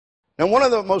Now, one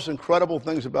of the most incredible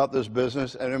things about this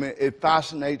business, and I mean, it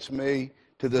fascinates me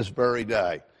to this very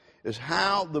day, is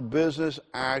how the business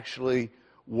actually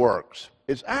works.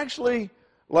 It's actually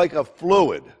like a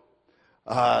fluid,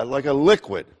 like a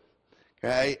liquid,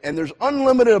 okay? And there's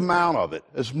unlimited amount of it.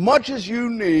 As much as you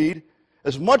need,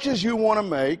 as much as you want to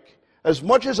make, as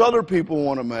much as other people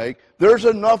want to make, there's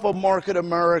enough of Market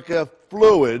America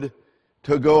fluid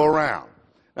to go around.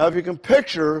 Now, if you can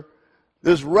picture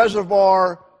this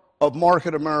reservoir of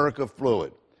Market America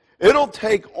fluid, it'll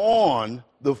take on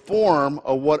the form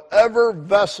of whatever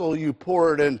vessel you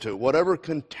pour it into, whatever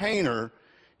container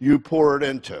you pour it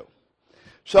into.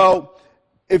 So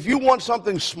if you want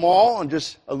something small and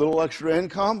just a little extra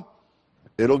income,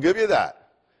 it'll give you that,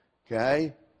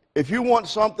 okay? If you want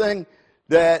something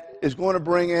that is going to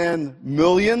bring in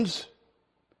millions,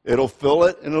 it'll fill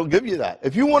it and it'll give you that.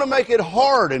 If you want to make it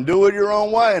hard and do it your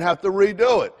own way and have to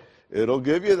redo it, it'll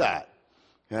give you that,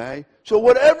 okay? So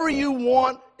whatever you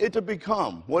want it to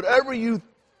become, whatever you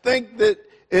think that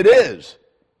it is,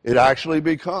 it actually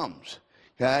becomes,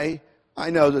 okay? I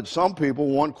know that some people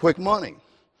want quick money.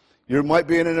 You might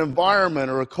be in an environment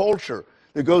or a culture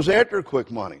that goes after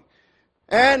quick money.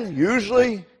 And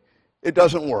usually it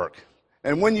doesn't work.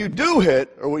 And when you do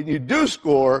hit, or when you do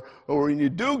score, or when you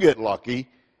do get lucky,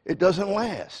 it doesn't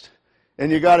last.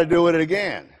 And you got to do it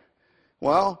again.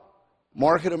 Well,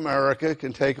 Market America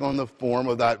can take on the form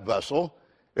of that vessel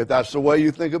if that's the way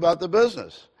you think about the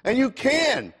business. And you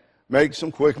can make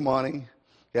some quick money,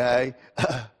 okay?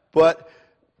 But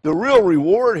the real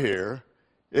reward here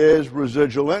is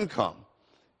residual income.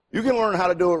 You can learn how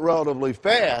to do it relatively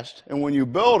fast, and when you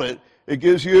build it, it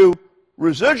gives you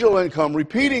residual income,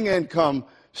 repeating income,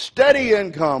 steady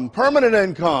income, permanent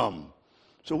income.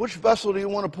 So which vessel do you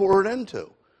want to pour it into?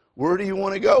 Where do you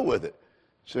want to go with it?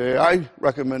 See, I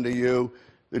recommend to you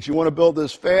that you want to build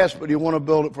this fast, but you want to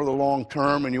build it for the long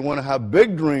term, and you want to have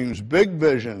big dreams, big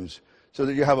visions, so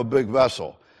that you have a big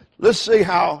vessel. Let's see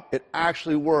how it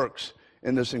actually works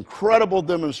in this incredible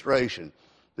demonstration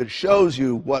that shows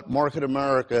you what Market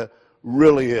America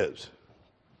really is.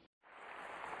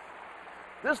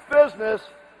 This business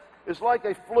is like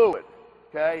a fluid,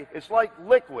 okay? It's like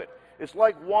liquid. It's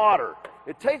like water.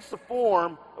 It takes the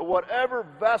form of whatever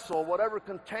vessel, whatever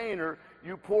container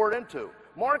you pour it into.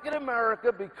 Market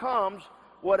America becomes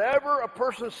whatever a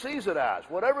person sees it as,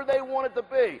 whatever they want it to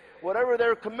be, whatever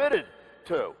they're committed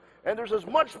to. And there's as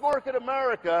much Market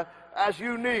America as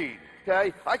you need,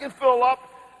 okay? I can fill up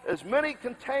as many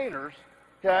containers,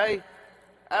 okay,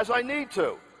 as I need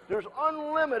to. There's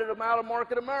unlimited amount of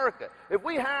Market America. If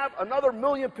we have another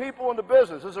million people in the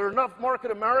business, is there enough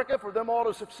Market America for them all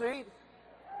to succeed?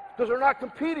 Because they're not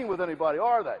competing with anybody,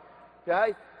 are they?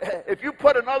 Okay? If you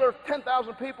put another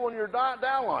 10,000 people in your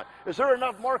downline, is there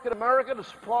enough Market America to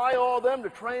supply all of them, to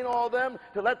train all of them,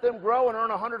 to let them grow and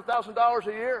earn $100,000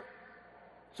 a year?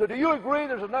 So do you agree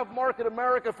there's enough Market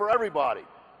America for everybody?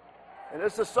 And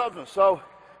it's the substance. So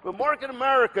the Market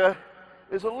America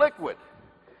is a liquid.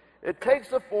 It takes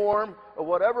the form of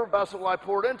whatever vessel I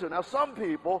pour it into. Now, some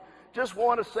people just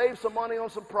want to save some money on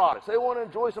some products. They want to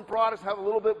enjoy some products, have a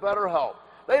little bit better health.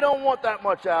 They don't want that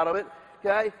much out of it,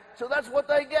 okay? So that's what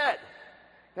they get,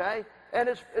 okay? And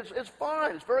it's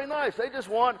fine. It's very nice. They just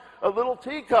want a little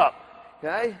teacup,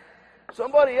 okay?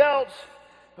 Somebody else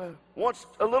wants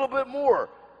a little bit more,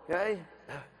 okay?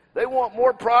 They want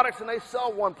more products, and they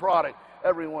sell one product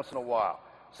every once in a while.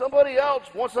 Somebody else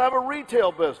wants to have a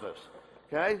retail business,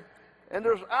 okay? And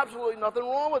there's absolutely nothing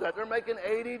wrong with that. They're making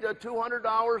 $80 to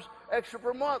 $200 extra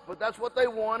per month, but that's what they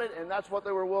wanted, and that's what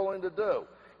they were willing to do,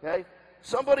 okay?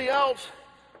 Somebody else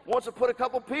wants to put a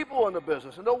couple people in the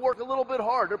business, and they'll work a little bit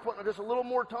hard. They're putting just a little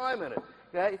more time in it,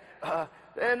 okay?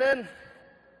 And then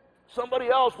somebody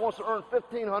else wants to earn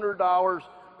 $1,500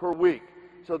 per week,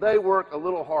 so they work a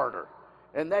little harder,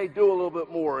 and they do a little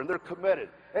bit more, and they're committed.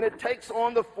 And it takes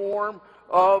on the form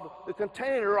of the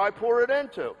container I pour it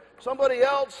into. Somebody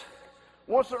else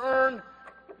wants to earn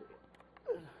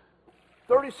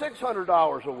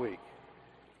 $3,600 a week.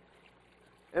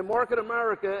 And Market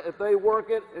America, if they work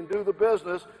it and do the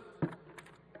business,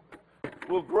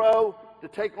 will grow to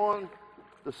take on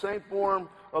the same form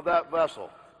of that vessel,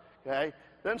 okay?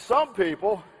 Then some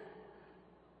people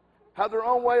have their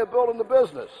own way of building the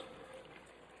business.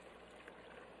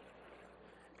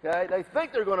 Okay? They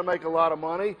think they're going to make a lot of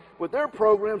money, but their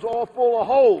program's all full of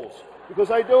holes because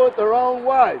they do it their own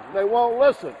way. They won't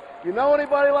listen. You know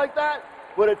anybody like that?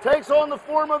 When it takes on the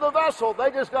form of the vessel,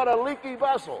 they just got a leaky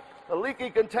vessel, a leaky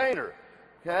container.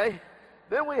 Okay?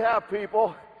 Then we have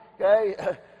people, okay,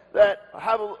 that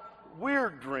have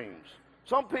weird dreams.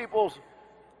 Some people's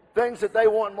things that they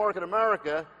want in Market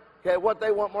America okay, what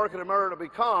they want Market America to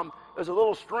become is a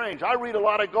little strange. I read a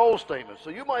lot of goal statements. So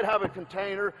you might have a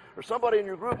container, or somebody in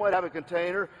your group might have a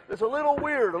container. It's a little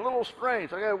weird, a little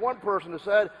strange. I got one person who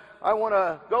said, I want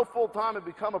to go full-time and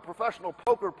become a professional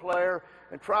poker player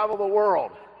and travel the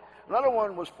world. Another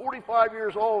one was 45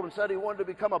 years old and said he wanted to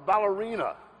become a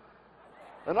ballerina.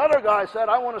 Another guy said,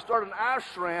 I want to start an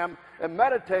ashram and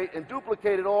meditate and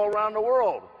duplicate it all around the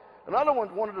world. Another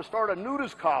one wanted to start a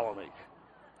nudist colony.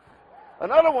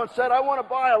 Another one said, I want to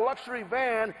buy a luxury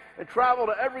van and travel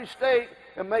to every state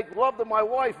and make love to my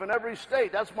wife in every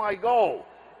state. That's my goal.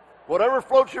 Whatever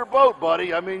floats your boat,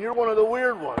 buddy. I mean, you're one of the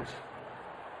weird ones.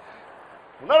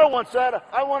 Another one said,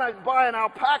 I want to buy an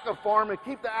alpaca farm and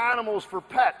keep the animals for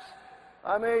pets.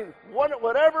 I mean,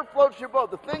 whatever floats your boat.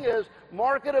 The thing is,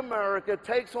 Market America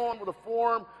takes on the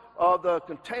form of the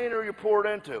container you pour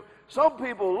it into. Some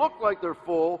people look like they're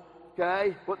full,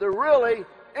 okay, but they're really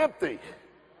empty.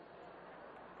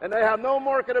 And they have no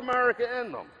Market America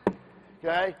in them,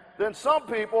 okay? Then some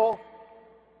people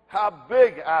have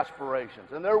big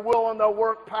aspirations, and they're willing to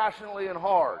work passionately and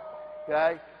hard,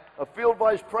 okay? A field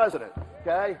vice president,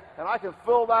 okay? And I can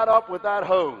fill that up with that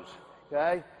hose,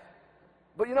 okay?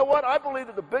 But you know what? I believe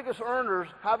that the biggest earners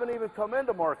haven't even come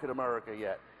into Market America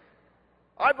yet.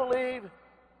 I believe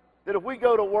that if we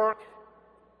go to work,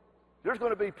 there's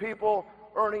going to be people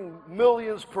earning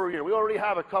millions per year. We already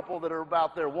have a couple that are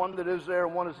about there, one that is there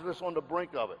and one is just on the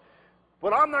brink of it.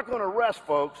 But I'm not going to rest,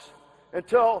 folks,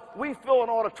 until we fill an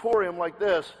auditorium like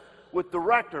this with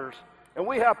directors and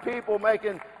we have people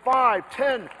making $5,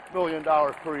 $10 million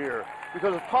per year,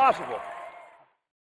 because it's possible.